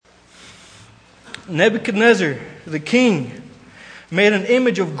Nebuchadnezzar, the king, made an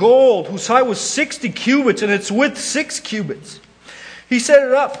image of gold whose height was 60 cubits and its width 6 cubits. He set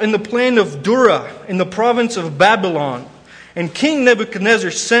it up in the plain of Dura in the province of Babylon. And King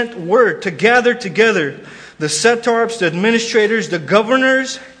Nebuchadnezzar sent word to gather together the satraps, the administrators, the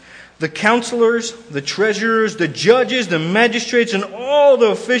governors, the counselors, the treasurers, the judges, the magistrates, and all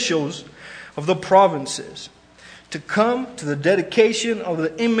the officials of the provinces to come to the dedication of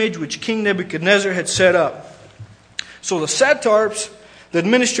the image which King Nebuchadnezzar had set up. So the satraps, the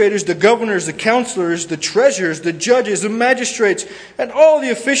administrators, the governors, the counselors, the treasurers, the judges, the magistrates, and all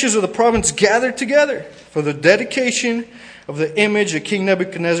the officials of the province gathered together for the dedication of the image that King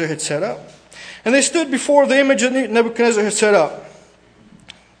Nebuchadnezzar had set up. And they stood before the image that Nebuchadnezzar had set up.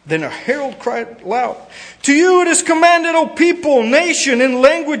 Then a herald cried loud, "To you it is commanded, O people, nation, and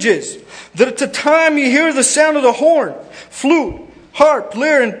languages, that at the time you hear the sound of the horn, flute, harp,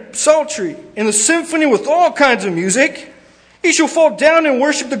 lyre, and psaltery, in the symphony with all kinds of music, he shall fall down and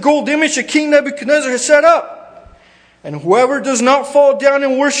worship the gold image that King Nebuchadnezzar has set up. And whoever does not fall down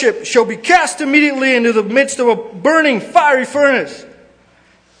and worship shall be cast immediately into the midst of a burning fiery furnace."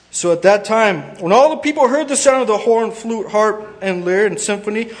 So at that time, when all the people heard the sound of the horn, flute, harp, and lyre, and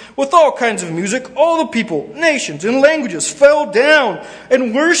symphony, with all kinds of music, all the people, nations, and languages fell down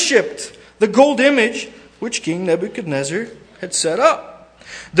and worshipped the gold image which King Nebuchadnezzar had set up.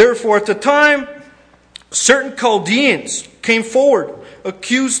 Therefore, at the time, certain Chaldeans came forward,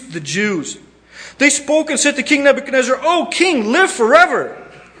 accused the Jews. They spoke and said to King Nebuchadnezzar, "O king, live forever.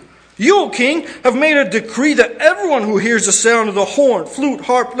 You, O king, have made a decree that everyone who hears the sound of the horn, flute,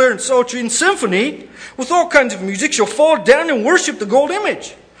 harp, lyre, and psaltery, and symphony, with all kinds of music, shall fall down and worship the gold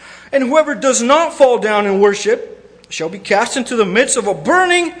image. And whoever does not fall down and worship shall be cast into the midst of a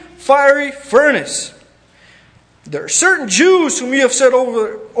burning, fiery furnace. There are certain Jews whom you have set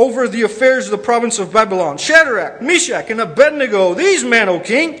over the affairs of the province of Babylon, Shadrach, Meshach, and Abednego. These men, O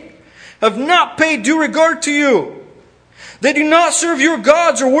king, have not paid due regard to you. They do not serve your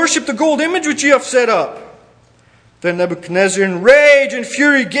gods or worship the gold image which you have set up." Then Nebuchadnezzar, in rage and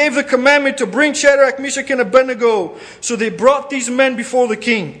fury, gave the commandment to bring Shadrach, Meshach, and Abednego. So they brought these men before the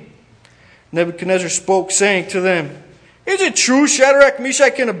king. Nebuchadnezzar spoke, saying to them, "Is it true, Shadrach,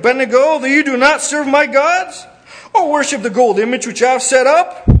 Meshach, and Abednego, that you do not serve my gods, or worship the gold image which I have set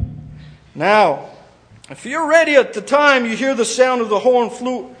up? Now, if you're ready at the time you hear the sound of the horn,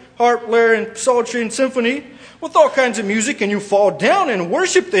 flute, harp, lyre, and psaltery, and symphony, with all kinds of music, and you fall down and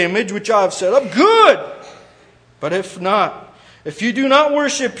worship the image which I have set up, good! But if not, if you do not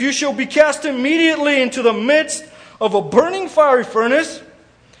worship, you shall be cast immediately into the midst of a burning fiery furnace.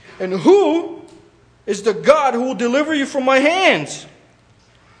 And who is the God who will deliver you from my hands?"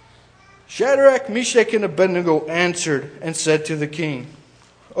 Shadrach, Meshach, and Abednego answered and said to the king,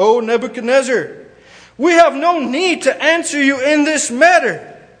 "O Nebuchadnezzar, we have no need to answer you in this matter.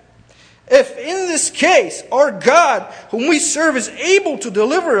 If in this case our God, whom we serve, is able to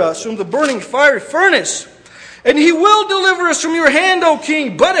deliver us from the burning fiery furnace, and he will deliver us from your hand, O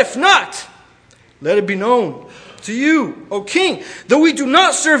king. But if not, let it be known to you, O king, that we do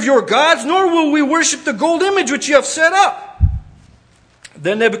not serve your gods, nor will we worship the gold image which you have set up."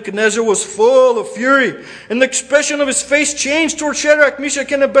 Then Nebuchadnezzar was full of fury, and the expression of his face changed toward Shadrach,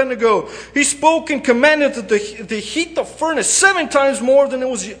 Meshach, and Abednego. He spoke and commanded that they heat the furnace 7 times more than it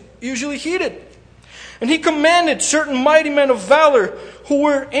was usually heated. And he commanded certain mighty men of valor who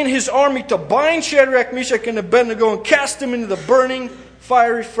were in his army to bind Shadrach, Meshach, and Abednego and cast them into the burning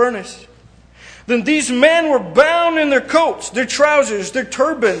fiery furnace. Then these men were bound in their coats, their trousers, their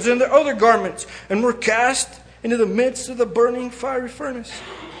turbans, and their other garments, and were cast into the midst of the burning fiery furnace.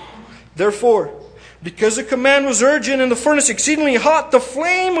 Therefore, because the command was urgent and the furnace exceedingly hot, the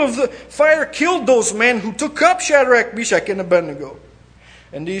flame of the fire killed those men who took up Shadrach, Meshach, and Abednego.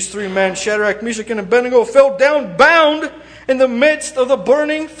 And these 3 men, Shadrach, Meshach, and Abednego, fell down bound in the midst of the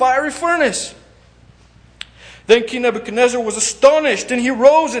burning fiery furnace. Then King Nebuchadnezzar was astonished, and he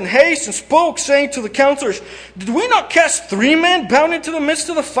rose in haste and spoke, saying to the counselors, "Did we not cast 3 men bound into the midst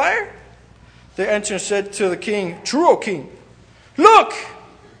of the fire?" They answered and said to the king, "True, O king." "Look,"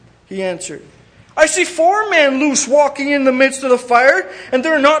 he answered, "I see 4 men loose walking in the midst of the fire, and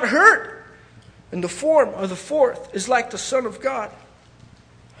they're not hurt. And the form of the 4th is like the Son of God."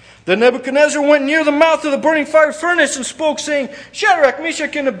 Then Nebuchadnezzar went near the mouth of the burning fire furnace and spoke, saying, "Shadrach,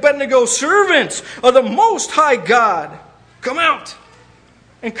 Meshach, and Abednego, servants of the Most High God, come out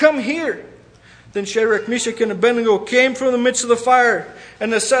and come here." Then Shadrach, Meshach, and Abednego came from the midst of the fire,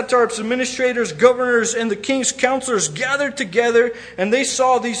 and the satraps, administrators, governors, and the king's counselors gathered together, and they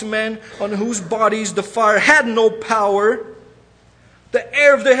saw these men on whose bodies the fire had no power, The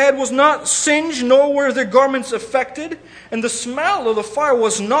hair of their head was not singed, nor were their garments affected, and the smell of the fire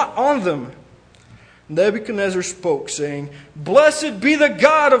was not on them. Nebuchadnezzar spoke, saying, Blessed be the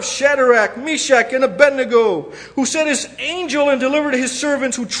God of Shadrach, Meshach, and Abednego, who sent his angel and delivered his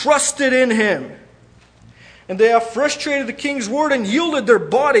servants who trusted in him. And they have frustrated the king's word and yielded their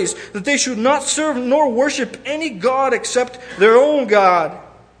bodies, that they should not serve nor worship any god except their own God.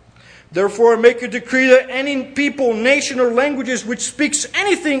 Therefore I make a decree that any people, nation, or languages which speaks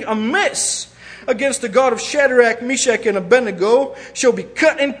anything amiss against the God of Shadrach, Meshach, and Abednego shall be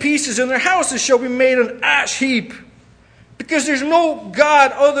cut in pieces, and their houses shall be made an ash heap. Because there's no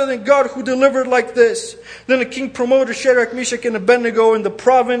God other than God who delivered like this. Then the king promoted Shadrach, Meshach, and Abednego in the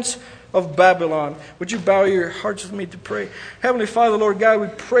province of Babylon. Would you bow your hearts with me to pray? Heavenly Father, Lord God, we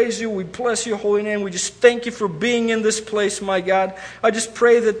praise you. We bless your holy name. We just thank you for being in this place, my God. I just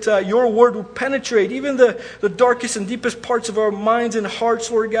pray that your word will penetrate even the darkest and deepest parts of our minds and hearts,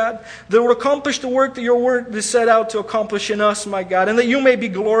 Lord God. That it will accomplish the work that your word is set out to accomplish in us, my God. And that you may be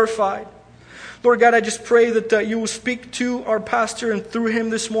glorified. Lord God, I just pray that you will speak to our pastor and through him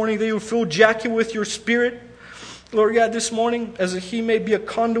this morning. That you will fill Jackie with your spirit. Lord God, this morning, as he may be a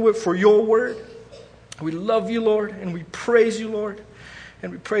conduit for your word. We love you, Lord, and we praise you, Lord.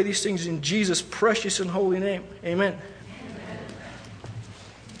 And we pray these things in Jesus' precious and holy name. Amen.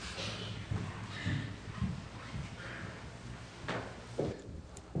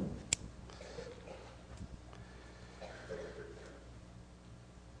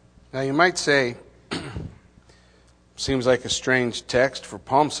 Now you might say, seems like a strange text for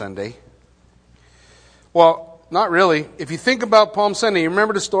Palm Sunday. Well, not really. If you think about Palm Sunday, you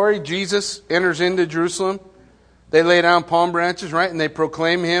remember the story? Jesus enters into Jerusalem. They lay down palm branches, right? And they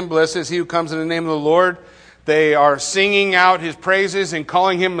proclaim him. Blessed is he who comes in the name of the Lord. They are singing out his praises and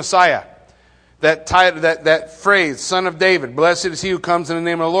calling him Messiah. That phrase, Son of David, blessed is he who comes in the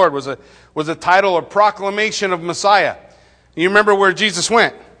name of the Lord, was a title or proclamation of Messiah. You remember where Jesus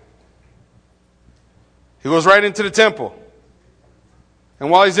went? He goes right into the temple.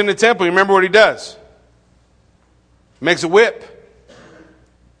 And while he's in the temple, you remember what he does? Makes a whip.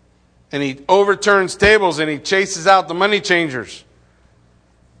 And he overturns tables and he chases out the money changers.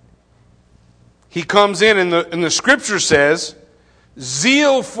 He comes in and the scripture says,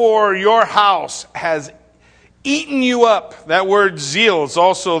 zeal for your house has eaten you up. That word zeal is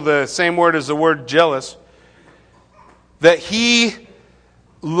also the same word as the word jealous. That he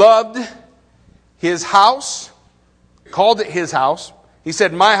loved his house, called it his house. He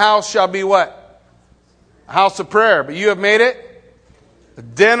said, my house shall be what? A house of prayer. But you have made it a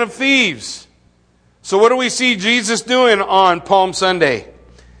den of thieves. So what do we see Jesus doing on Palm Sunday?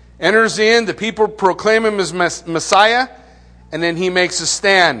 Enters in, the people proclaim him as Messiah, and then he makes a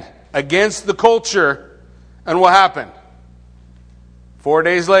stand against the culture. And what happened? 4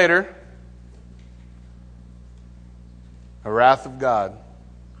 days later, a wrath of God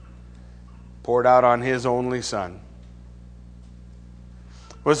poured out on his only Son.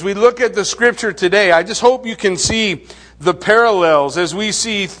 As we look at the scripture today, I just hope you can see the parallels as we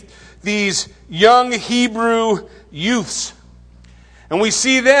see these young Hebrew youths. And we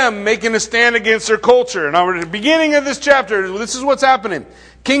see them making a stand against their culture. And at the beginning of this chapter, this is what's happening.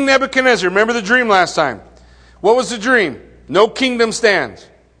 King Nebuchadnezzar, remember the dream last time? What was the dream? No kingdom stands.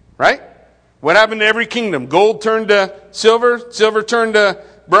 Right? What happened to every kingdom? Gold turned to silver, silver turned to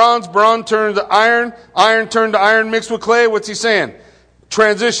bronze, bronze turned to iron, iron turned to iron mixed with clay. What's he saying?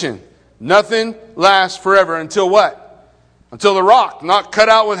 Transition. Nothing lasts forever until what? Until the rock, not cut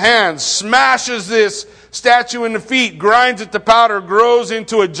out with hands, smashes this statue in the feet, grinds it to powder, grows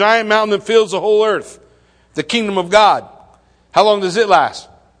into a giant mountain that fills the whole earth. The kingdom of God. How long does it last?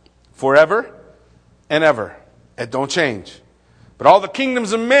 Forever and ever. It don't change. But all the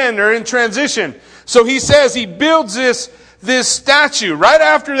kingdoms of men are in transition. So he says he builds this statue right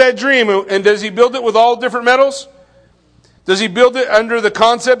after that dream. And does he build it with all different metals? Does he build it under the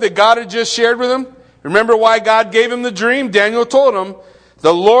concept that God had just shared with him? Remember why God gave him the dream? Daniel told him,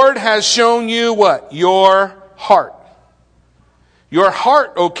 the Lord has shown you what? Your heart. Your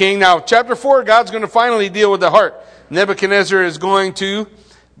heart, O king. Now, chapter 4, God's going to finally deal with the heart. Nebuchadnezzar is going to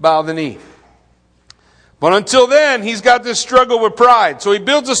bow the knee. But until then, he's got this struggle with pride. So he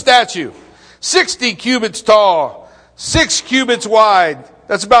builds a statue. 60 cubits tall, 6 cubits wide.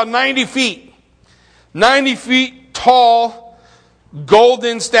 That's about 90 feet. 90 feet tall,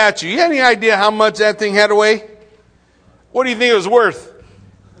 golden statue. You have any idea how much that thing had to weigh? What do you think it was worth?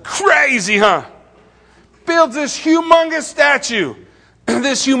 Crazy, huh? Builds this humongous statue.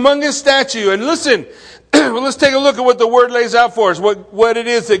 This humongous statue. And listen, Well, let's take a look at what the word lays out for us, what it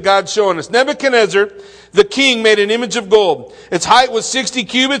is that God's showing us. Nebuchadnezzar, the king, made an image of gold. Its height was 60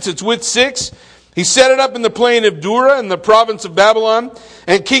 cubits, its width 6. He set it up in the plain of Dura in the province of Babylon.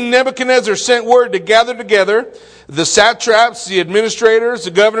 And King Nebuchadnezzar sent word to gather together the satraps, the administrators,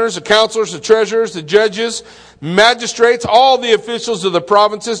 the governors, the counselors, the treasurers, the judges, magistrates, all the officials of the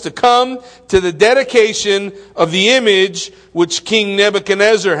provinces to come to the dedication of the image which King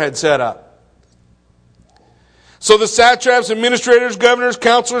Nebuchadnezzar had set up. So the satraps, administrators, governors,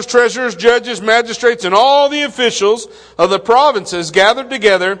 counselors, treasurers, judges, magistrates, and all the officials of the provinces gathered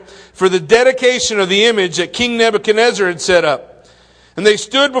together for the dedication of the image that King Nebuchadnezzar had set up. And they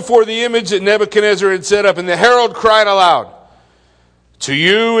stood before the image that Nebuchadnezzar had set up, and the herald cried aloud, "To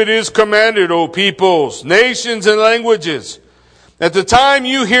you it is commanded, O peoples, nations, and languages, at the time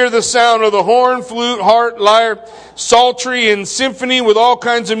you hear the sound of the horn, flute, harp, lyre, psaltery, and symphony with all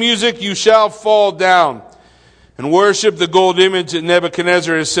kinds of music, you shall fall down and worship the gold image that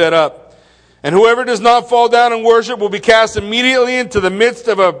Nebuchadnezzar has set up. And whoever does not fall down and worship will be cast immediately into the midst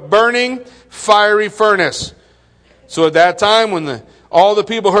of a burning, fiery furnace." So at that time, when all the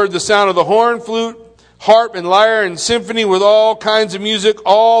people heard the sound of the horn, flute, harp, and lyre, and symphony with all kinds of music,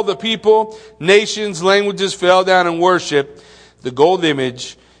 all the people, nations, languages fell down and worshiped the gold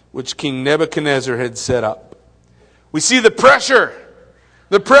image which King Nebuchadnezzar had set up. We see the pressure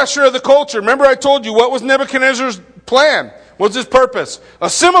of the culture. Remember I told you, what was Nebuchadnezzar's plan? What's his purpose?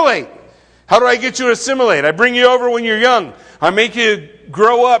 Assimilate. How do I get you to assimilate? I bring you over when you're young. I make you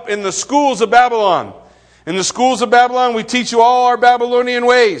grow up in the schools of Babylon. In the schools of Babylon, we teach you all our Babylonian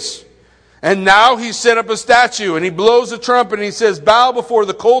ways. And now he set up a statue, and he blows a trumpet, and he says, bow before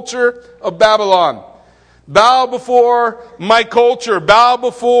the culture of Babylon. Bow before my culture. Bow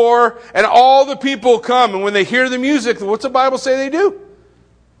before, and all the people come. And when they hear the music, what's the Bible say they do?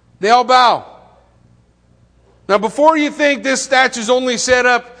 They all bow. Now, before you think this statue's only set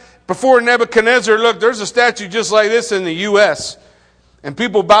up before Nebuchadnezzar, look, there's a statue just like this in the U.S. And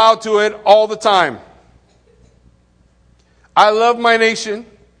people bow to it all the time. I love my nation.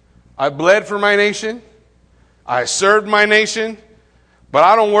 I bled for my nation. I served my nation. But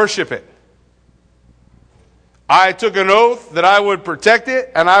I don't worship it. I took an oath that I would protect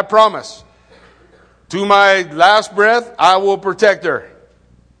it, and I promise. To my last breath, I will protect her.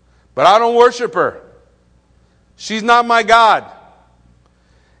 But I don't worship her. She's not my God.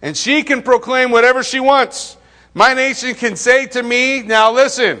 And she can proclaim whatever she wants. My nation can say to me, now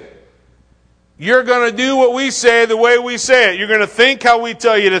listen, you're going to do what we say the way we say it. You're going to think how we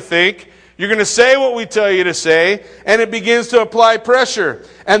tell you to think. You're going to say what we tell you to say. And it begins to apply pressure.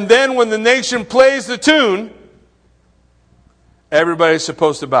 And then when the nation plays the tune, everybody's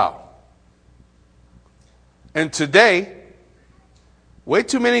supposed to bow. And today, way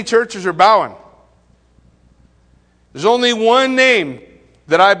too many churches are bowing. There's only one name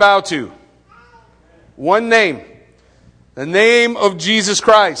that I bow to. One name. The name of Jesus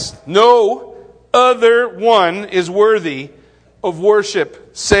Christ. No other one is worthy of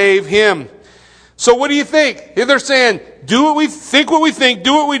worship save Him. So what do you think? If they're saying, do what we think,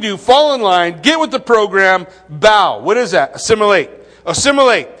 do what we do, fall in line, get with the program, bow. What is that? Assimilate.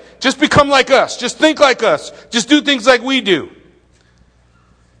 Assimilate. Just become like us. Just think like us. Just do things like we do.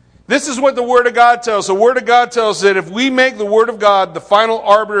 This is what the Word of God tells. The Word of God tells that if we make the Word of God the final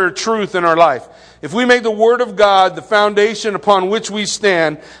arbiter of truth in our life, if we make the Word of God the foundation upon which we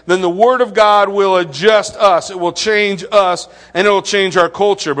stand, then the Word of God will adjust us. It will change us, and it will change our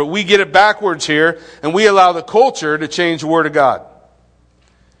culture. But we get it backwards here, and we allow the culture to change the Word of God.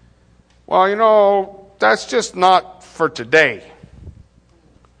 Well, that's just not for today.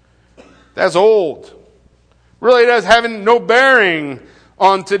 That's old. Really does have no bearing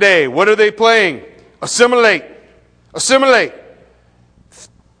on today. What are they playing? Assimilate. Assimilate.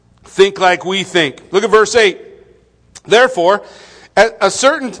 Think like we think. Look at verse 8. Therefore, at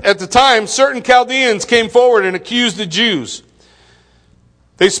the time, certain Chaldeans came forward and accused the Jews.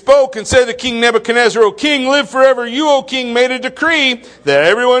 They spoke and said to King Nebuchadnezzar, O king, live forever. You, O king, made a decree that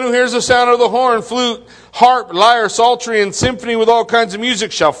everyone who hears the sound of the horn, flute, harp, lyre, psaltery, and symphony with all kinds of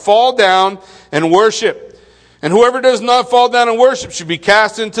music shall fall down and worship. And whoever does not fall down and worship should be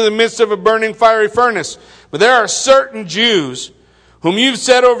cast into the midst of a burning fiery furnace. But there are certain Jews whom you've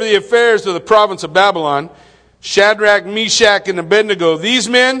set over the affairs of the province of Babylon, Shadrach, Meshach, and Abednego. These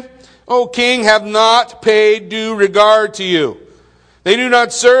men, O king, have not paid due regard to you. They do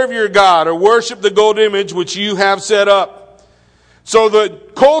not serve your God or worship the gold image which you have set up. So the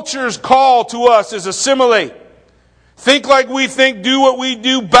culture's call to us is assimilate. Think like we think, do what we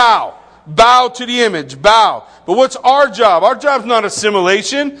do, bow. Bow to the image. Bow. But what's our job? Our job's not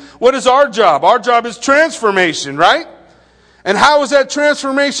assimilation. What is our job? Our job is transformation, right? And how does that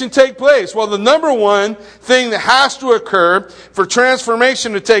transformation take place? Well, the number one thing that has to occur for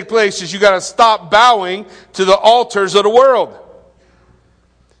transformation to take place is you got to stop bowing to the altars of the world.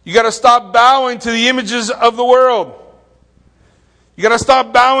 You got to stop bowing to the images of the world. You got to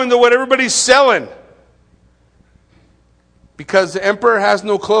stop bowing to what everybody's selling. Because the emperor has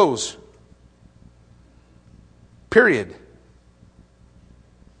no clothes. Period.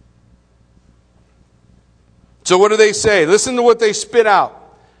 So what do they say? Listen to what they spit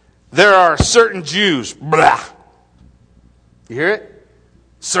out. There are certain Jews. Blah. You hear it?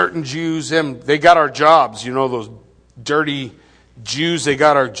 Certain Jews, they got our jobs. You know, those dirty Jews, they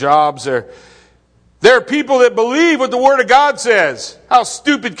got our jobs. There are people that believe what the Word of God says. How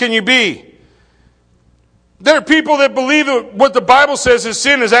stupid can you be? There are people that believe that what the Bible says is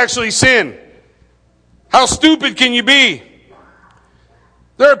sin is actually sin. How stupid can you be?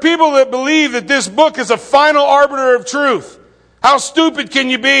 There are people that believe that this book is a final arbiter of truth. How stupid can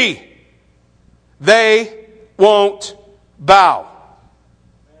you be? They won't bow.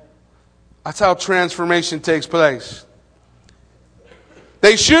 That's how transformation takes place.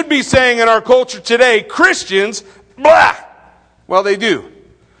 They should be saying in our culture today, Christians, blah. Well, they do.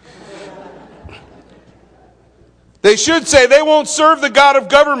 They should say they won't serve the God of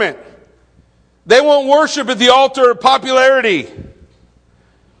government. They won't worship at the altar of popularity.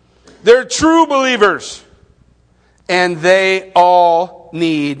 They're true believers. And they all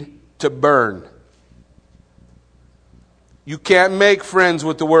need to burn. You can't make friends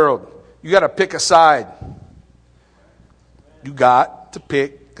with the world. You got to pick a side. You got to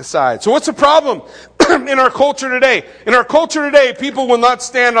pick a side. So what's the problem in our culture today? In our culture today, people will not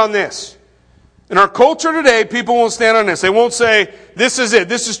stand on this. In our culture today, people won't stand on this. They won't say, this is it.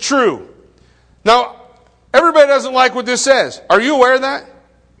 This is true. Now, everybody doesn't like what this says. Are you aware of that?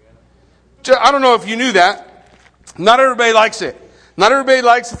 I don't know if you knew that. Not everybody likes it. Not everybody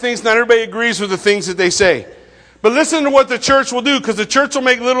likes the things. Not everybody agrees with the things that they say. But listen to what the church will do, because the church will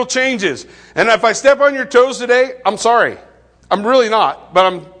make little changes. And if I step on your toes today, I'm sorry. I'm really not.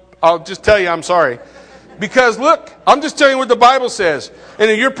 But I'll just tell you I'm sorry. Because look, I'm just telling you what the Bible says.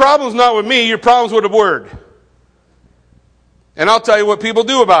 And your problem's not with me. Your problem's with the Word. And I'll tell you what people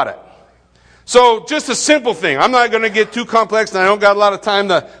do about it. So just a simple thing. I'm not going to get too complex, and I don't got a lot of time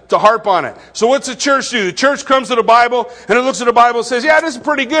to harp on it. So what's the church do? The church comes to the Bible, and it looks at the Bible and says, yeah, this is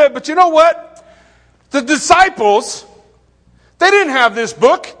pretty good. But you know what? The disciples, they didn't have this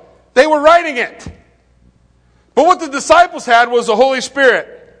book. They were writing it. But what the disciples had was the Holy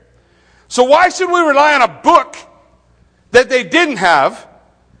Spirit. So why should we rely on a book that they didn't have?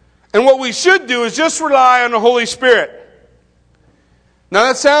 And what we should do is just rely on the Holy Spirit. Now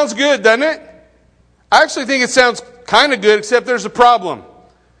that sounds good, doesn't it? I actually think it sounds kind of good, except there's a problem.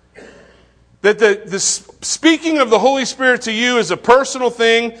 That the speaking of the Holy Spirit to you is a personal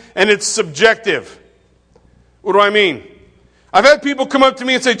thing, and it's subjective. What do I mean? I've had people come up to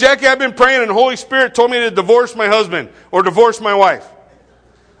me and say, Jackie, I've been praying, and the Holy Spirit told me to divorce my husband or divorce my wife.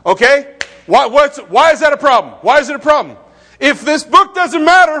 Okay? Why is that a problem? Why is it a problem? If this book doesn't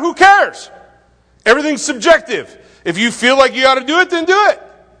matter, who cares? Everything's subjective. If you feel like you ought to do it, then do it.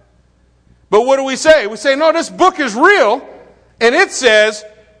 But what do we say? We say, no, this book is real, and it says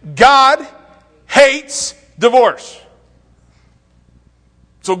God hates divorce.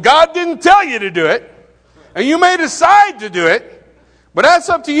 So God didn't tell you to do it, and you may decide to do it, but that's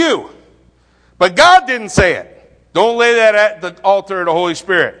up to you. But God didn't say it. Don't lay that at the altar of the Holy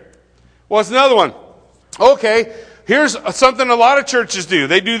Spirit. What's another one? Okay, here's something a lot of churches do.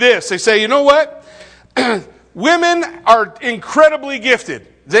 They do this. They say, you know what? Women are incredibly gifted.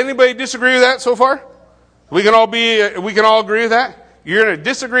 Does anybody disagree with that so far? We can all agree with that? You're going to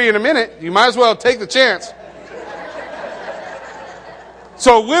disagree in a minute. You might as well take the chance.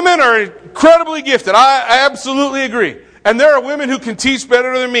 So women are incredibly gifted. I absolutely agree. And there are women who can teach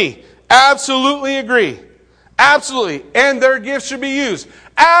better than me. Absolutely agree. Absolutely. And their gifts should be used.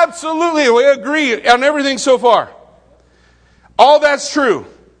 Absolutely. We agree on everything so far. All that's true.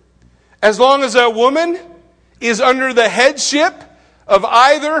 As long as a woman is under the headship of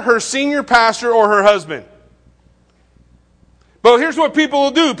either her senior pastor or her husband. But here's what people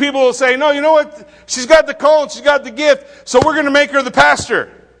will do. People will say, no, you know what? She's got the call and she's got the gift, so we're going to make her the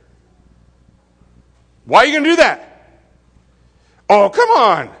pastor. Why are you going to do that? Oh, come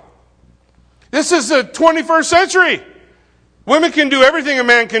on. This is the 21st century. Women can do everything a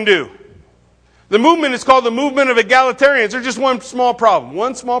man can do. The movement is called the movement of egalitarians. There's just one small problem.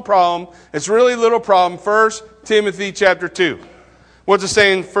 One small problem. It's really a little problem. 1 Timothy chapter 2. What's it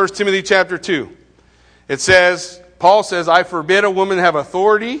say in 1 Timothy chapter 2? It says, Paul says, I forbid a woman to have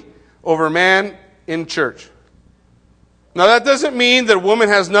authority over a man in church. Now that doesn't mean that a woman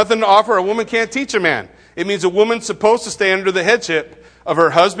has nothing to offer. A woman can't teach a man. It means a woman's supposed to stay under the headship of her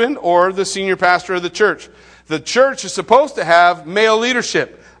husband or the senior pastor of the church. The church is supposed to have male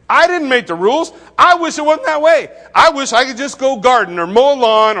leadership. I didn't make the rules. I wish it wasn't that way. I wish I could just go garden or mow a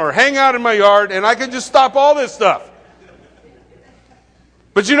lawn or hang out in my yard and I could just stop all this stuff.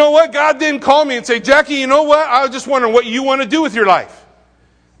 But you know what? God didn't call me and say, Jackie, you know what? I was just wondering what you want to do with your life.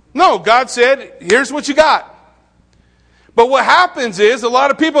 No, God said, here's what you got. But what happens is a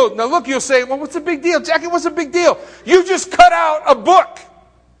lot of people, now look, you'll say, well, what's the big deal? Jackie, what's the big deal? You just cut out a book.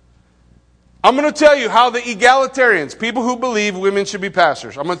 I'm going to tell you how the egalitarians, people who believe women should be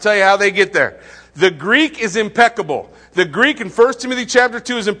pastors, I'm going to tell you how they get there. The Greek is impeccable. The Greek in 1 Timothy chapter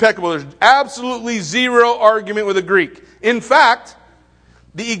 2 is impeccable. There's absolutely zero argument with the Greek. In fact,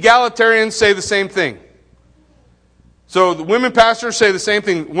 the egalitarians say the same thing. So the women pastors say the same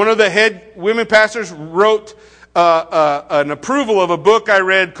thing. One of the head women pastors wrote an approval of a book I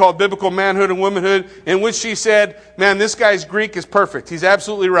read called Biblical Manhood and Womanhood, in which she said, man, this guy's Greek is perfect. He's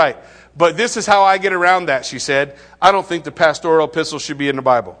absolutely right. But this is how I get around that, she said. I don't think the pastoral epistle should be in the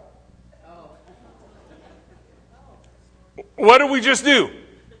Bible. What did we just do?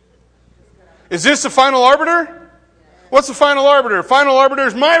 Is this the final arbiter? What's the final arbiter? Final arbiter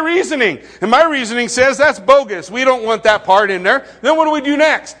is my reasoning. And my reasoning says that's bogus. We don't want that part in there. Then what do we do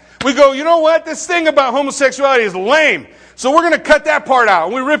next? We go, you know what? This thing about homosexuality is lame. So we're going to cut that part out.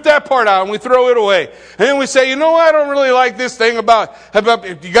 And we rip that part out and we throw it away. And then we say, you know what? I don't really like this thing about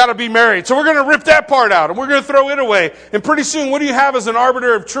you got to be married. So we're going to rip that part out and we're going to throw it away. And pretty soon, what do you have as an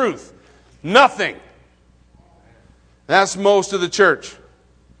arbiter of truth? Nothing. That's most of the church.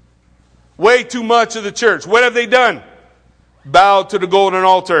 Way too much of the church. What have they done? Bowed to the golden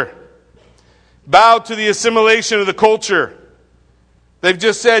altar. Bowed to the assimilation of the culture. They've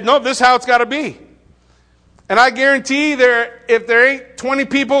just said, no, this is how it's got to be. And I guarantee if there ain't 20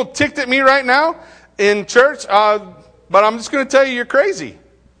 people ticked at me right now in church, but I'm just going to tell you, you're crazy.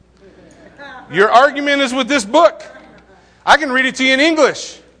 Your argument is with this book. I can read it to you in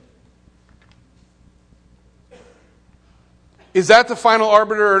English. Is that the final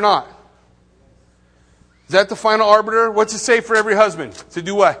arbiter or not? Is that the final arbiter? What's it say for every husband? To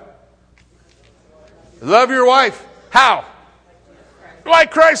do what? Love your wife. How?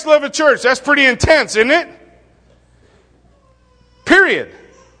 Like Christ loved the church. That's pretty intense, isn't it? Period.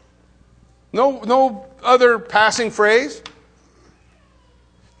 No other passing phrase.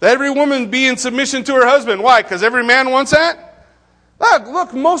 Let every woman be in submission to her husband. Why? Because every man wants that?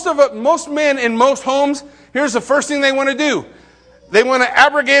 Look, most men in most homes, here's the first thing they want to do. They want to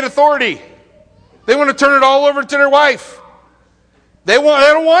abrogate authority. They want to turn it all over to their wife. They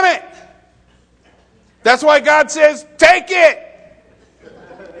don't want it. That's why God says, take it.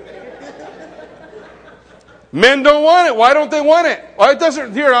 Men don't want it. Why don't they want it? Well, it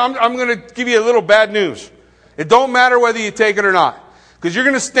doesn't. Here, I'm going to give you a little bad news. It don't matter whether you take it or not. Because you're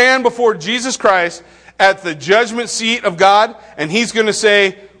going to stand before Jesus Christ at the judgment seat of God, and He's going to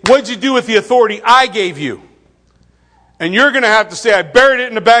say, what'd you do with the authority I gave you? And you're going to have to say, I buried it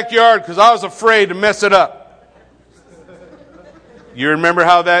in the backyard because I was afraid to mess it up. You remember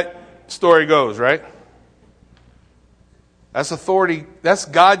how that story goes, right? That's authority. That's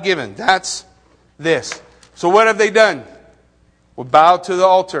God-given. That's this. So what have they done? We bowed to the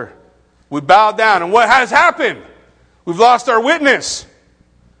altar. We bowed down. And what has happened? We've lost our witness.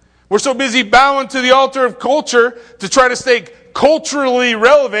 We're so busy bowing to the altar of culture to try to stay culturally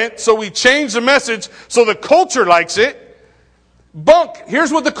relevant, so we change the message so the culture likes it. Bunk.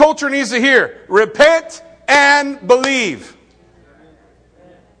 Here's what the culture needs to hear. Repent and believe.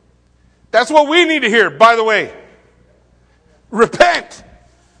 That's what we need to hear, by the way. Repent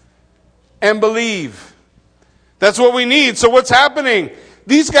and believe. That's what we need. So what's happening?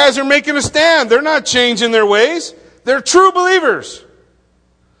 These guys are making a stand. They're not changing their ways. They're true believers.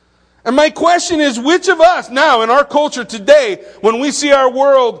 And my question is, which of us now in our culture today, when we see our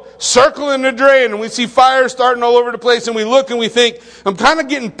world circling the drain and we see fire starting all over the place and we look and we think, I'm kind of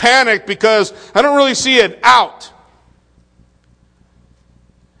getting panicked because I don't really see an out.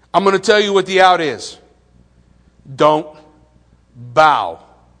 I'm going to tell you what the out is. Don't bow.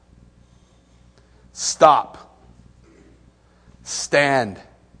 Stop. Stand.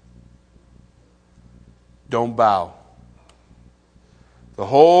 Don't bow. The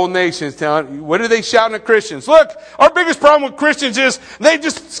whole nation is telling, what are they shouting at Christians? Look, our biggest problem with Christians is they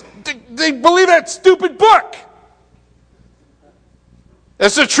believe that stupid book.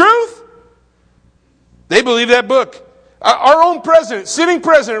 That's the truth. They believe that book. Our own president, sitting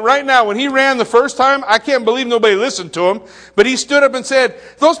president right now, when he ran the first time, I can't believe nobody listened to him, but he stood up and said,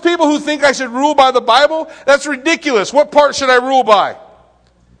 those people who think I should rule by the Bible, that's ridiculous. What part should I rule by?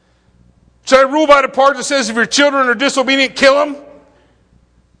 Should I rule by the part that says if your children are disobedient, kill them?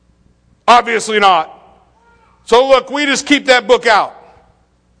 Obviously not. So look, we just keep that book out.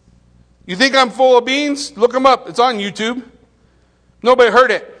 You think I'm full of beans? Look them up. It's on YouTube. Nobody heard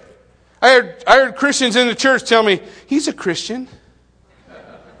it. I heard Christians in the church tell me, he's a Christian.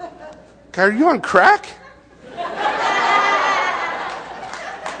 Are you on crack?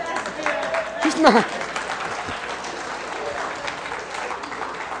 He's not.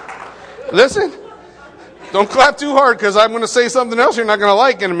 Listen, don't clap too hard because I'm going to say something else you're not going to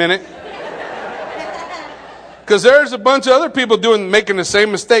like in a minute. Because there's a bunch of other people making the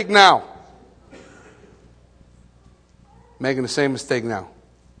same mistake now. Making the same mistake now.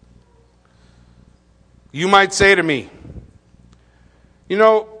 You might say to me, you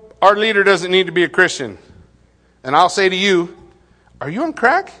know, our leader doesn't need to be a Christian. And I'll say to you, are you on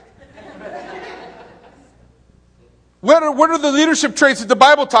crack? What are the leadership traits that the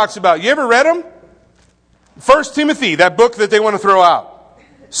Bible talks about? You ever read them? 1 Timothy, that book that they want to throw out.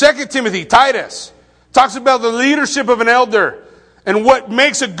 2 Timothy, Titus, talks about the leadership of an elder and what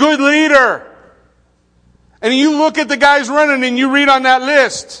makes a good leader. And you look at the guys running and you read on that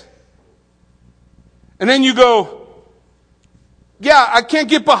list. And then you go, yeah, I can't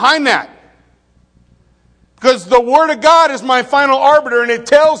get behind that. Because the Word of God is my final arbiter and it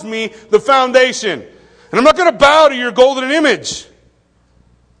tells me the foundation. And I'm not going to bow to your golden image.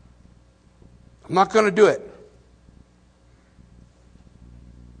 I'm not going to do it.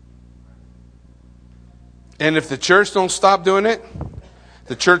 And if the church don't stop doing it,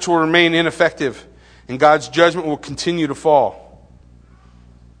 the church will remain ineffective and God's judgment will continue to fall.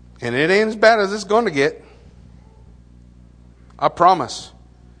 And it ain't as bad as it's going to get. I promise.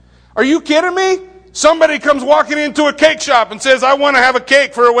 Are you kidding me? Somebody comes walking into a cake shop and says, I want to have a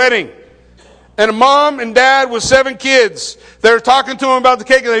cake for a wedding. And a mom and dad with 7 kids, they're talking to them about the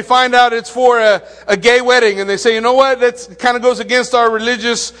cake and they find out it's for a gay wedding. And they say, you know what, that kind of goes against our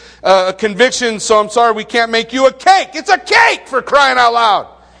religious convictions, so I'm sorry, we can't make you a cake. It's a cake, for crying out loud.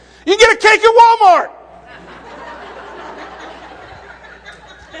 You can get a cake at Walmart.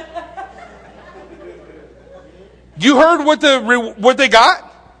 You heard what they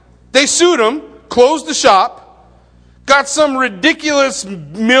got? They sued them, closed the shop, got some ridiculous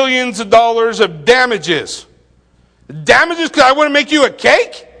millions of dollars of damages. Damages because I want to make you a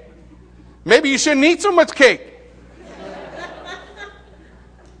cake? Maybe you shouldn't eat so much cake.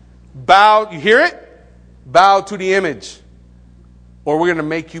 Bow, you hear it? Bow to the image, or we're going to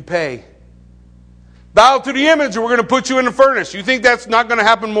make you pay. Bow to the image, or we're going to put you in the furnace. You think that's not going to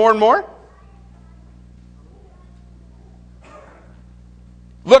happen more and more?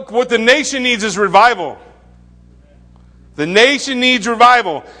 Look, what the nation needs is revival. The nation needs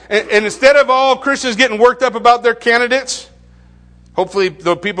revival. And instead of all Christians getting worked up about their candidates, hopefully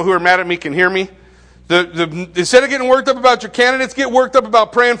the people who are mad at me can hear me. Instead of getting worked up about your candidates, get worked up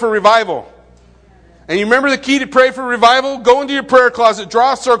about praying for revival. And you remember the key to pray for revival? Go into your prayer closet,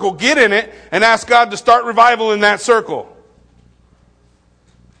 draw a circle, get in it, and ask God to start revival in that circle.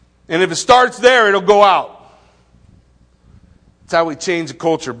 And if it starts there, it'll go out. That's how we change the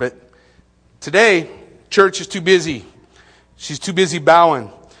culture. But today, church is too busy. She's too busy bowing.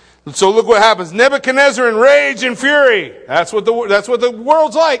 And so look what happens. Nebuchadnezzar in rage and fury. That's what the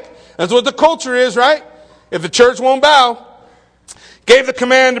world's like. That's what the culture is, right? If the church won't bow, gave the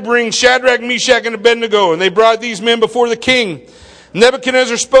command to bring Shadrach, Meshach, and Abednego. And they brought these men before the king.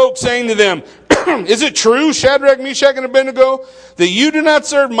 Nebuchadnezzar spoke, saying to them, Is it true, Shadrach, Meshach, and Abednego, that you do not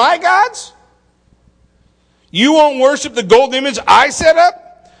serve my gods? You won't worship the gold image I set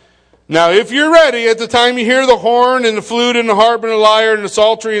up? Now, if you're ready, at the time you hear the horn and the flute and the harp and the lyre and the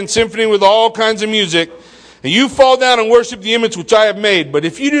psaltery and symphony with all kinds of music, and you fall down and worship the image which I have made. But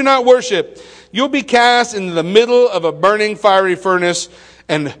if you do not worship, you'll be cast into the middle of a burning fiery furnace.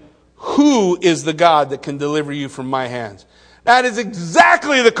 And who is the God that can deliver you from my hands? That is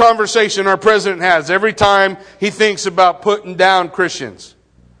exactly the conversation our president has every time he thinks about putting down Christians.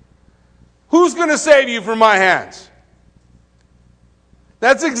 Who's going to save you from my hands?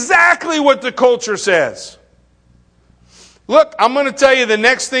 That's exactly what the culture says. Look, I'm going to tell you the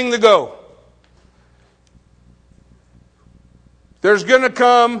next thing to go. There's going to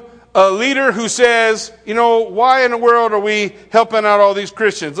come a leader who says, you know, why in the world are we helping out all these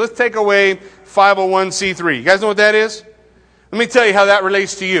Christians? Let's take away 501c3. You guys know what that is? Let me tell you how that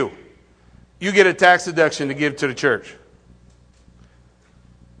relates to you. You get a tax deduction to give to the church.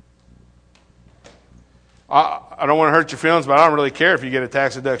 I don't want to hurt your feelings, but I don't really care if you get a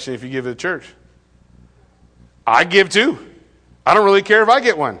tax deduction if you give to the church. I give too. I don't really care if I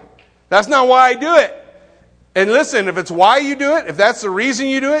get one. That's not why I do it. And listen, if it's why you do it, if that's the reason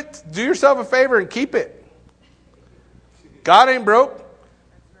you do it, do yourself a favor and keep it. God ain't broke.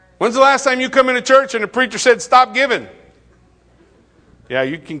 When's the last time you come into church and the preacher said, stop giving? Yeah,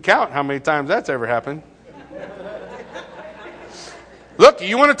 you can count how many times that's ever happened. Look,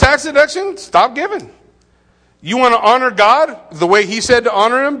 you want a tax deduction? Stop giving. You want to honor God the way He said to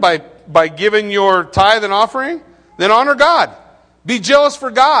honor Him by giving your tithe and offering? Then honor God. Be jealous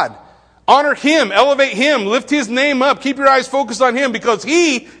for God. Honor Him, elevate Him, lift His name up, keep your eyes focused on Him, because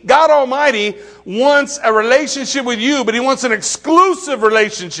He, God Almighty, wants a relationship with you, but He wants an exclusive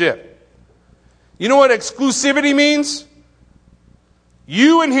relationship. You know what exclusivity means?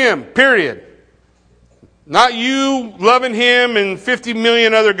 You and Him, period. Not you loving Him and 50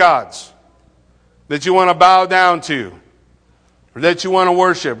 million other gods that you want to bow down to or that you want to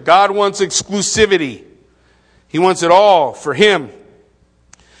worship. God wants exclusivity. He wants it all for Him.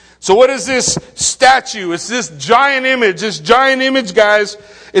 So what is this statue? It's this giant image. This giant image, guys,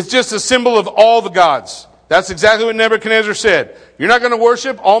 is just a symbol of all the gods. That's exactly what Nebuchadnezzar said. You're not going to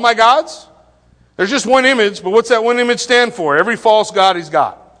worship all my gods? There's just one image, but what's that one image stand for? Every false god he's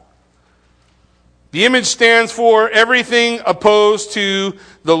got. The image stands for everything opposed to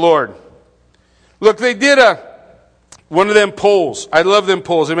the Lord. Look, they did one of them polls. I love them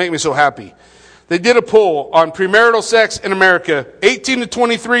polls. They make me so happy. They did a poll on premarital sex in America, 18 to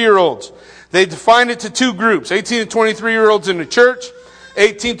 23-year-olds. They defined it to two groups, 18 to 23-year-olds in the church,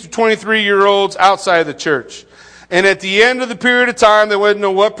 18 to 23-year-olds outside of the church. And at the end of the period of time, they wanted to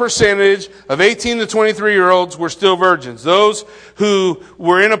know what percentage of 18 to 23-year-olds were still virgins. Those who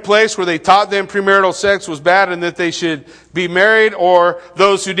were in a place where they taught them premarital sex was bad and that they should be married, or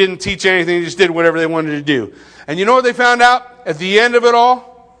those who didn't teach anything, just did whatever they wanted to do. And you know what they found out at the end of it all?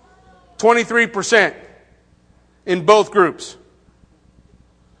 23% in both groups.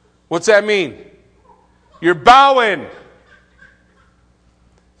 What's that mean? You're bowing.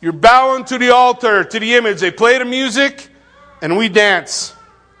 You're bowing to the altar, to the image. They play the music and we dance.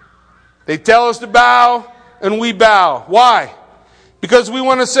 They tell us to bow and we bow. Why? Because we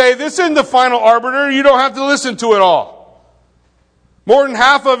want to say, this isn't the final arbiter. You don't have to listen to it all. More than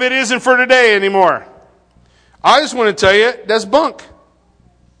half of it isn't for today anymore. I just want to tell you, that's bunk.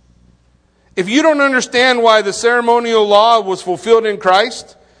 If you don't understand why the ceremonial law was fulfilled in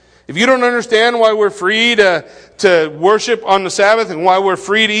Christ, if you don't understand why we're free to worship on the Sabbath and why we're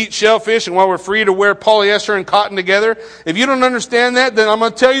free to eat shellfish and why we're free to wear polyester and cotton together, if you don't understand that, then I'm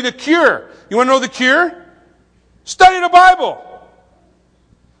going to tell you the cure. You want to know the cure? Study the Bible.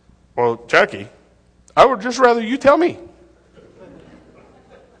 Well, Jackie, I would just rather you tell me.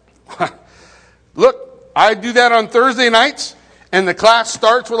 Look, I do that on Thursday nights. And the class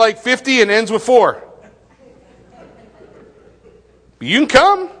starts with like 50 and ends with 4. You can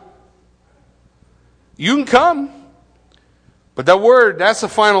come. You can come. But that word, that's the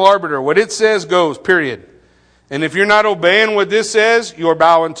final arbiter. What it says goes, period. And if you're not obeying what this says, you're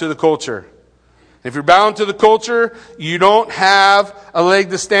bowing to the culture. If you're bowing to the culture, you don't have a leg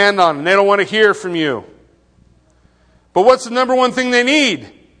to stand on. And they don't want to hear from you. But what's the number one thing they need?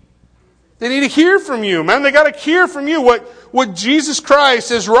 They need to hear from you, man. They got to hear from you what Jesus Christ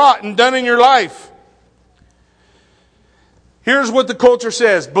has wrought and done in your life. Here's what the culture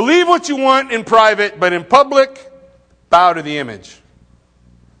says. Believe what you want in private, but in public, bow to the image.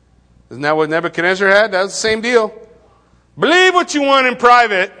 Isn't that what Nebuchadnezzar had? That was the same deal. Believe what you want in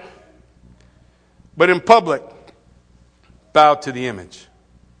private, but in public, bow to the image.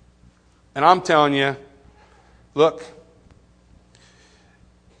 And I'm telling you, look,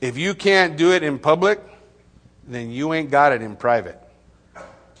 if you can't do it in public, then you ain't got it in private.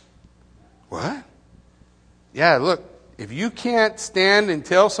 What? Yeah, look, if you can't stand and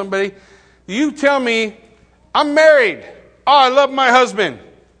tell somebody, you tell me, I'm married. Oh, I love my husband.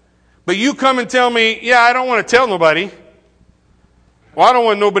 But you come and tell me, yeah, I don't want to tell nobody. Well, I don't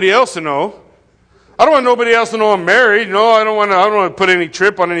want nobody else to know. I don't want nobody else to know I'm married. No, I don't want to put any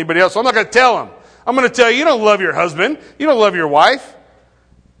trip on anybody else. So I'm not going to tell them. I'm going to tell you, you don't love your husband. You don't love your wife.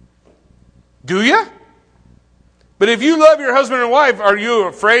 Do you? But if you love your husband and wife, are you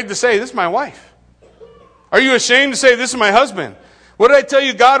afraid to say, this is my wife? Are you ashamed to say, this is my husband? What did I tell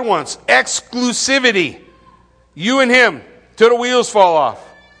you God wants? Exclusivity. You and him, till the wheels fall off.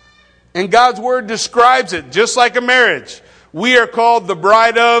 And God's word describes it, just like a marriage. We are called the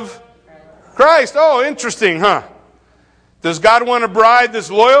bride of Christ. Oh, interesting, huh? Does God want a bride that's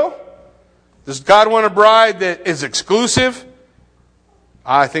loyal? Does God want a bride that is exclusive?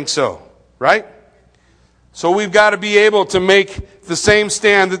 I think so. Right? So we've got to be able to make the same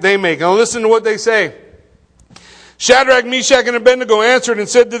stand that they make. Now listen to what they say. Shadrach, Meshach, and Abednego answered and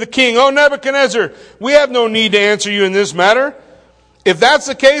said to the king, O Nebuchadnezzar, we have no need to answer you in this matter. If that's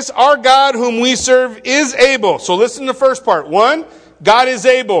the case, our God whom we serve is able. So listen to the first part. 1, God is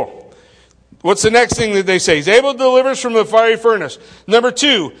able. What's the next thing that they say? He's able to deliver us from the fiery furnace. Number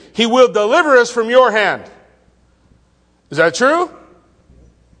 2, He will deliver us from your hand. Is that true?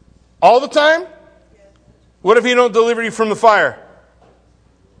 All the time? What if He don't deliver you from the fire?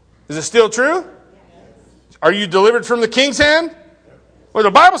 Is it still true? Are you delivered from the king's hand? Well,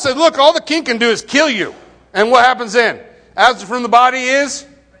 the Bible says, look, all the king can do is kill you. And what happens then? Absent from the body is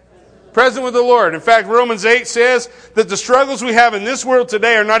present with the Lord. In fact, Romans 8 says that the struggles we have in this world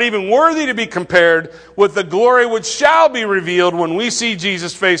today are not even worthy to be compared with the glory which shall be revealed when we see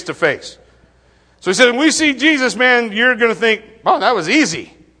Jesus face to face. So he said, when we see Jesus, man, you're going to think, oh, that was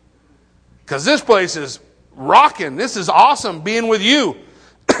easy. Because this place is rocking. This is awesome being with you.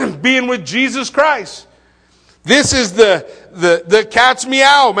 Being with Jesus Christ. This is the cat's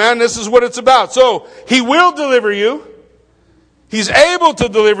meow, man. This is what it's about. So, He will deliver you. He's able to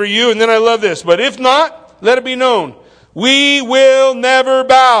deliver you. And then I love this. But if not, let it be known. We will never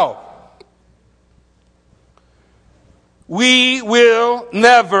bow. We will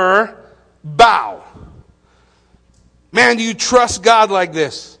never bow. Man, do you trust God like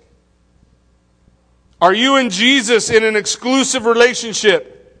this? Are you and Jesus in an exclusive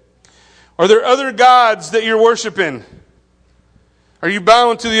relationship? Are there other gods that you're worshiping? Are you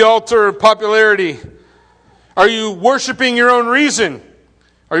bowing to the altar of popularity? Are you worshiping your own reason?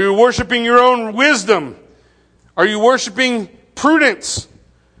 Are you worshiping your own wisdom? Are you worshiping prudence?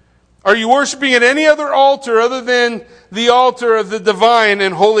 Are you worshiping at any other altar other than the altar of the divine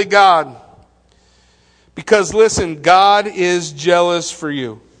and holy God? Because listen, God is jealous for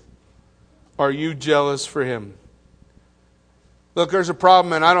you. Are you jealous for Him? Look, there's a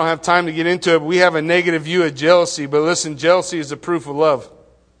problem, and I don't have time to get into it. We have a negative view of jealousy, but listen, jealousy is a proof of love.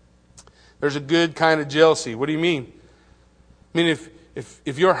 There's a good kind of jealousy. What do you mean? I mean,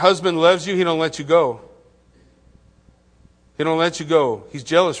 if your husband loves you, he don't let you go. He don't let you go. He's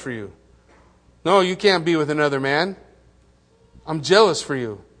jealous for you. No, you can't be with another man. I'm jealous for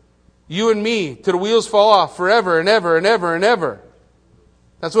you. You and me, till the wheels fall off forever and ever and ever and ever.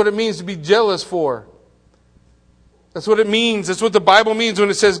 That's what it means to be jealous for. That's what it means. That's what the Bible means when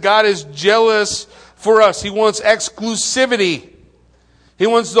it says God is jealous for us. He wants exclusivity. He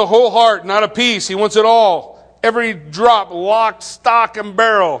wants the whole heart, not a piece. He wants it all. Every drop, lock, stock, and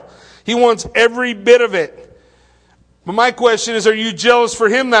barrel. He wants every bit of it. But my question is, are you jealous for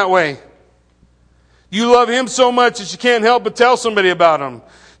Him that way? You love Him so much that you can't help but tell somebody about Him.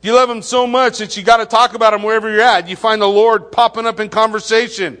 You love Him so much that you got to talk about Him wherever you're at. You find the Lord popping up in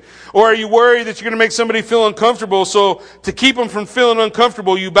conversation. Or are you worried that you're going to make somebody feel uncomfortable, so to keep them from feeling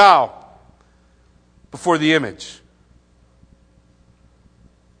uncomfortable, you bow before the image?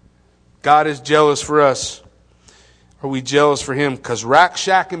 God is jealous for us. Are we jealous for Him? Because Rack,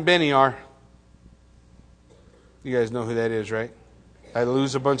 Shack, and Benny are. You guys know who that is, right? I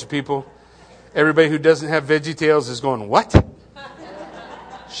lose a bunch of people. Everybody who doesn't have VeggieTales is going, what?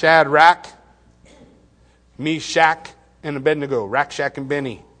 Shadrach, Meshach, and Abednego. Rack, Shack, and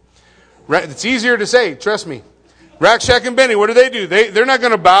Benny. It's easier to say, trust me. Rack, Shack, and Benny, what do? They're not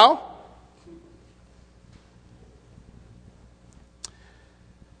going to bow.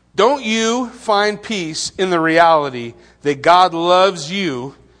 Don't you find peace in the reality that God loves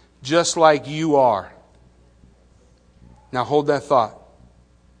you just like you are? Now hold that thought.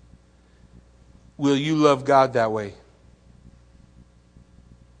 Will you love God that way?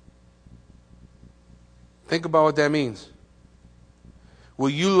 Think about what that means. Will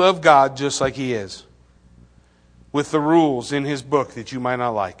you love God just like He is? With the rules in His book that you might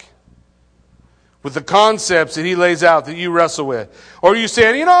not like. With the concepts that He lays out that you wrestle with. Or are you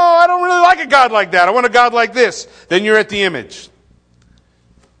saying, I don't really like a God like that. I want a God like this. Then you're at the image.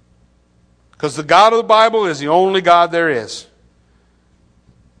 Because the God of the Bible is the only God there is.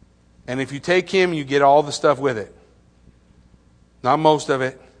 And if you take Him, you get all the stuff with it. Not most of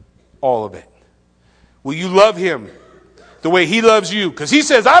it, all of it. Will you love Him the way He loves you? Because He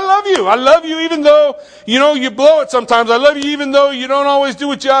says, I love you. I love you even though, you blow it sometimes. I love you even though you don't always do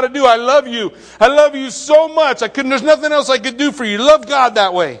what you ought to do. I love you. I love you so much. There's nothing else I could do for you. Love God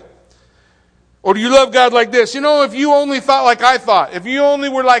that way. Or do you love God like this? If you only thought like I thought, if you only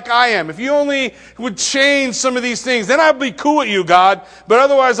were like I am, if you only would change some of these things, then I'd be cool with you, God. But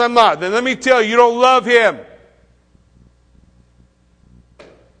otherwise I'm not. Then let me tell you, you don't love Him.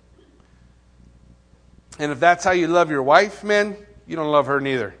 And if that's how you love your wife, man, you don't love her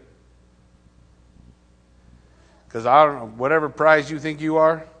neither. Because I don't know, whatever prize you think you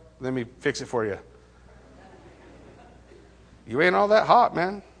are, let me fix it for you. You ain't all that hot,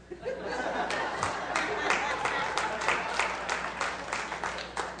 man.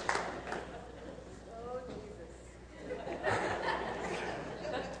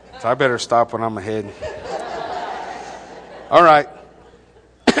 So I better stop when I'm ahead. All right.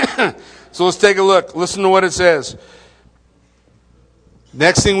 So let's take a look. Listen to what it says.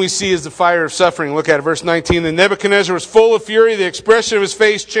 Next thing we see is the fire of suffering. Look at it, verse 19. Then Nebuchadnezzar was full of fury. The expression of his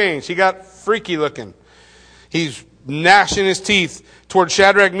face changed. He got freaky looking. He's gnashing his teeth toward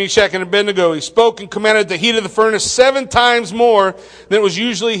Shadrach, Meshach, and Abednego. He spoke and commanded the heat of the furnace 7 times more than it was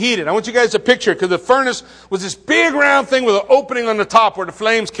usually heated. I want you guys to picture it, because the furnace was this big round thing with an opening on the top where the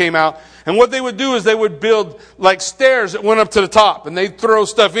flames came out. And what they would do is they would build like stairs that went up to the top, and they'd throw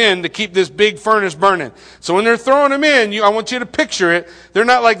stuff in to keep this big furnace burning. So when they're throwing them in, I want you to picture it. They're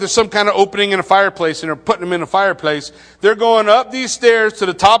not like there's some kind of opening in a fireplace and they're putting them in a fireplace. They're going up these stairs to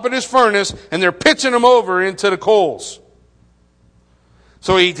the top of this furnace, and they're pitching them over into the coals.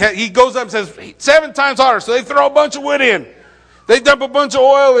 So he goes up and says, 7 times hotter. So they throw a bunch of wood in. They dump a bunch of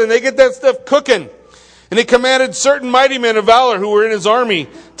oil in. They get that stuff cooking. And he commanded certain mighty men of valor who were in his army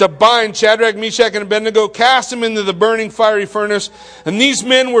to bind Shadrach, Meshach, and Abednego, cast them into the burning fiery furnace. And these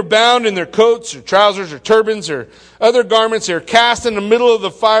men were bound in their coats or trousers or turbans or other garments. They were cast in the middle of the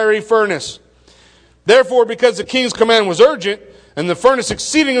fiery furnace. Therefore, because the king's command was urgent and the furnace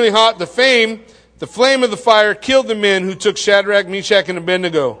exceedingly hot, the flame of the fire killed the men who took Shadrach, Meshach, and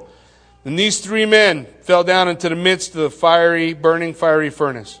Abednego. And these 3 men fell down into the midst of the burning fiery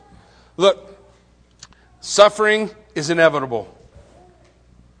furnace. Look, suffering is inevitable.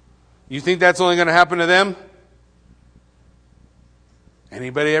 You think that's only going to happen to them?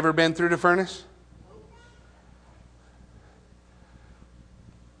 Anybody ever been through the furnace?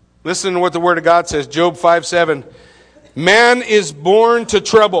 Listen to what the Word of God says. Job 5:7. Man is born to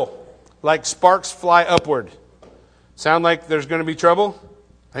trouble, like sparks fly upward. Sound like there's going to be trouble?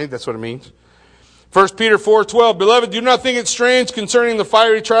 I think that's what it means. 1 Peter 4:12. Beloved, do not think it strange concerning the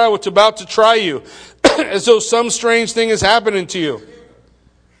fiery trial which is about to try you, as though some strange thing is happening to you.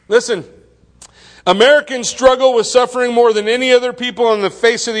 Listen, Americans struggle with suffering more than any other people on the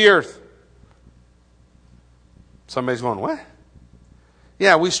face of the earth. Somebody's going, what?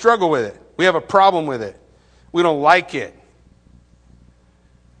 Yeah, we struggle with it. We have a problem with it. We don't like it.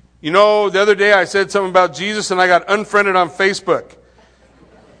 You know, the other day I said something about Jesus and I got unfriended on Facebook.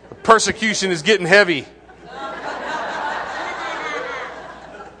 The persecution is getting heavy.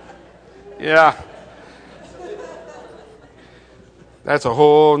 Yeah. That's a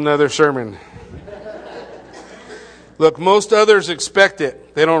whole nother sermon. Look, most others expect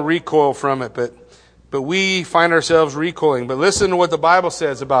it. They don't recoil from it, but we find ourselves recoiling. But listen to what the Bible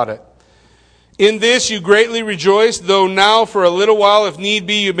says about it. In this you greatly rejoice, though now for a little while, if need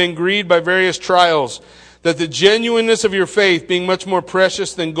be, you've been grieved by various trials, that the genuineness of your faith, being much more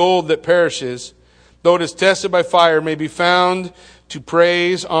precious than gold that perishes, though it is tested by fire, may be found to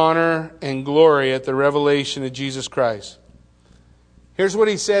praise, honor, and glory at the revelation of Jesus Christ. Here's what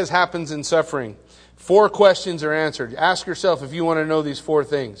he says happens in suffering. 4 questions are answered. Ask yourself if you want to know these 4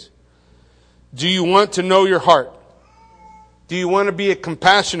 things. Do you want to know your heart? Do you want to be a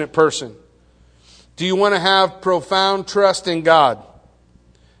compassionate person? Do you want to have profound trust in God?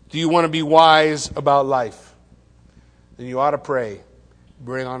 Do you want to be wise about life? Then you ought to pray,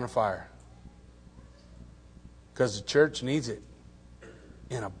 bring on the fire. Because the church needs it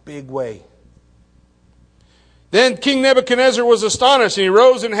in a big way. Then King Nebuchadnezzar was astonished, and he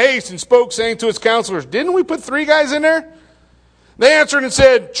rose in haste and spoke, saying to his counselors, didn't we put 3 guys in there? They answered and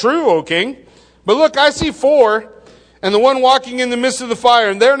said, true, O king. But look, I see 4, and the one walking in the midst of the fire,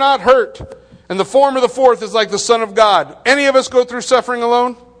 and they're not hurt. And the form of the 4th is like the Son of God. Any of us go through suffering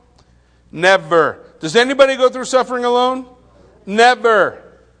alone? Never. Does anybody go through suffering alone? Never.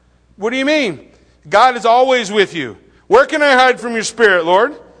 What do you mean? God is always with you. Where can I hide from your spirit,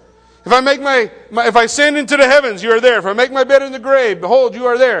 Lord? If I ascend into the heavens, you are there. If I make my bed in the grave, behold, you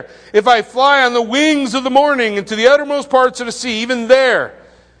are there. If I fly on the wings of the morning into the uttermost parts of the sea, even there,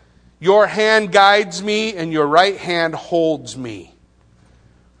 your hand guides me and your right hand holds me.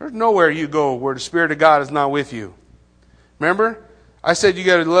 There's nowhere you go where the Spirit of God is not with you. Remember? I said you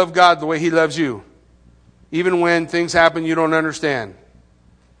got to love God the way He loves you. Even when things happen you don't understand.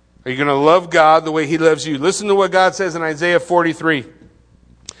 Are you going to love God the way He loves you? Listen to what God says in Isaiah 43.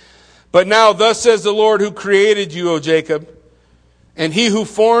 But now thus says the Lord who created you, O Jacob, and He who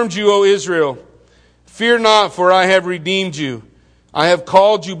formed you, O Israel. Fear not, for I have redeemed you. I have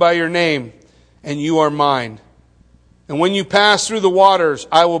called you by your name, and you are mine. And when you pass through the waters,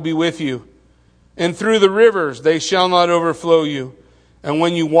 I will be with you. And through the rivers they shall not overflow you. And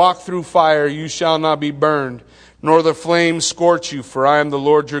when you walk through fire, you shall not be burned, nor the flames scorch you. For I am the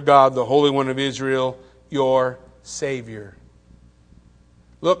Lord your God, the Holy One of Israel, your Savior.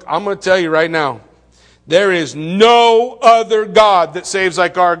 Look, I'm going to tell you right now, there is no other God that saves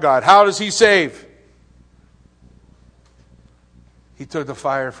like our God. How does He save? He took the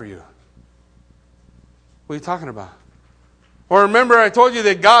fire for you. What are you talking about? Or remember I told you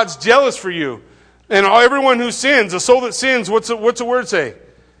that God's jealous for you. And everyone who sins, the soul that sins, what's the word say?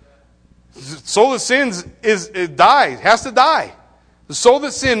 The soul that sins dies, has to die. The soul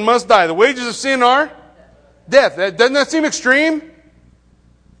that sins must die. The wages of sin are death. Doesn't that seem extreme?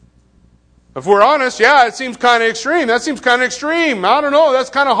 If we're honest, yeah, it seems kind of extreme. That seems kind of extreme. I don't know, that's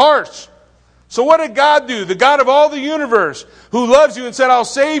kind of harsh. So what did God do? The God of all the universe, who loves you and said, I'll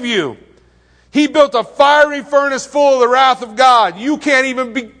save you. He built a fiery furnace full of the wrath of God. You can't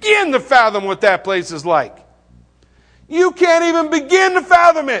even begin to fathom what that place is like. You can't even begin to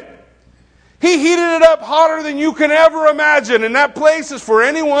fathom it. He heated it up hotter than you can ever imagine. And that place is for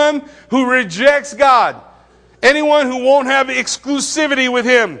anyone who rejects God. Anyone who won't have exclusivity with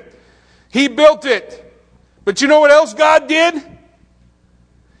Him. He built it. But you know what else God did?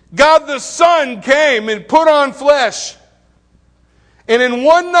 God the Son came and put on flesh. And in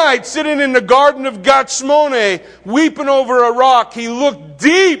one night, sitting in the Garden of Gethsemane, weeping over a rock, He looked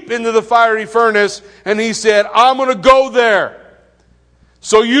deep into the fiery furnace and He said, I'm going to go there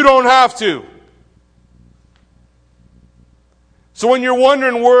so you don't have to. So when you're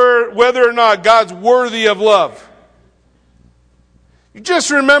wondering whether or not God's worthy of love, you just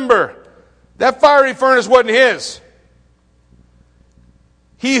remember, that fiery furnace wasn't His.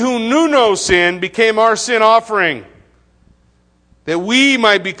 He who knew no sin became our sin offering, that we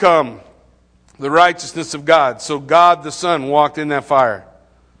might become the righteousness of God. So God the Son walked in that fire.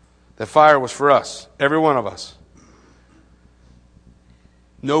 That fire was for us, every one of us.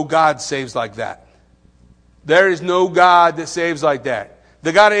 No God saves like that. There is no God that saves like that.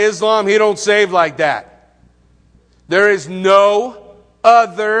 The God of Islam, He don't save like that. There is no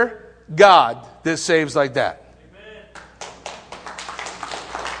other God that saves like that.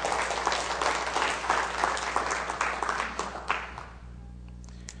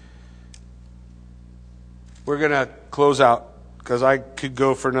 We're going to close out because I could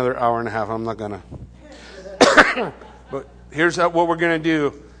go for another hour and a half. I'm not going to. But here's what we're going to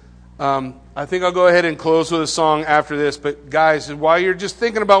do. I think I'll go ahead and close with a song after this. But guys, while you're just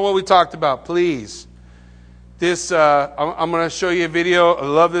thinking about what we talked about, please. I'm going to show you a video. I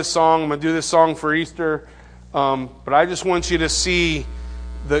love this song. I'm going to do this song for Easter. But I just want you to see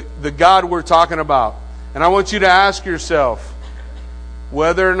the God we're talking about. And I want you to ask yourself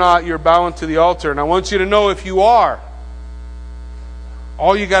whether or not you're bowing to the altar. And I want you to know if you are,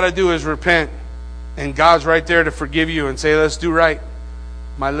 all you got to do is repent. And God's right there to forgive you and say, let's do right,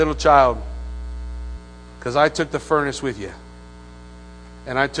 my little child. Because I took the furnace with you.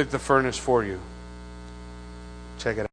 And I took the furnace for you. Check it out.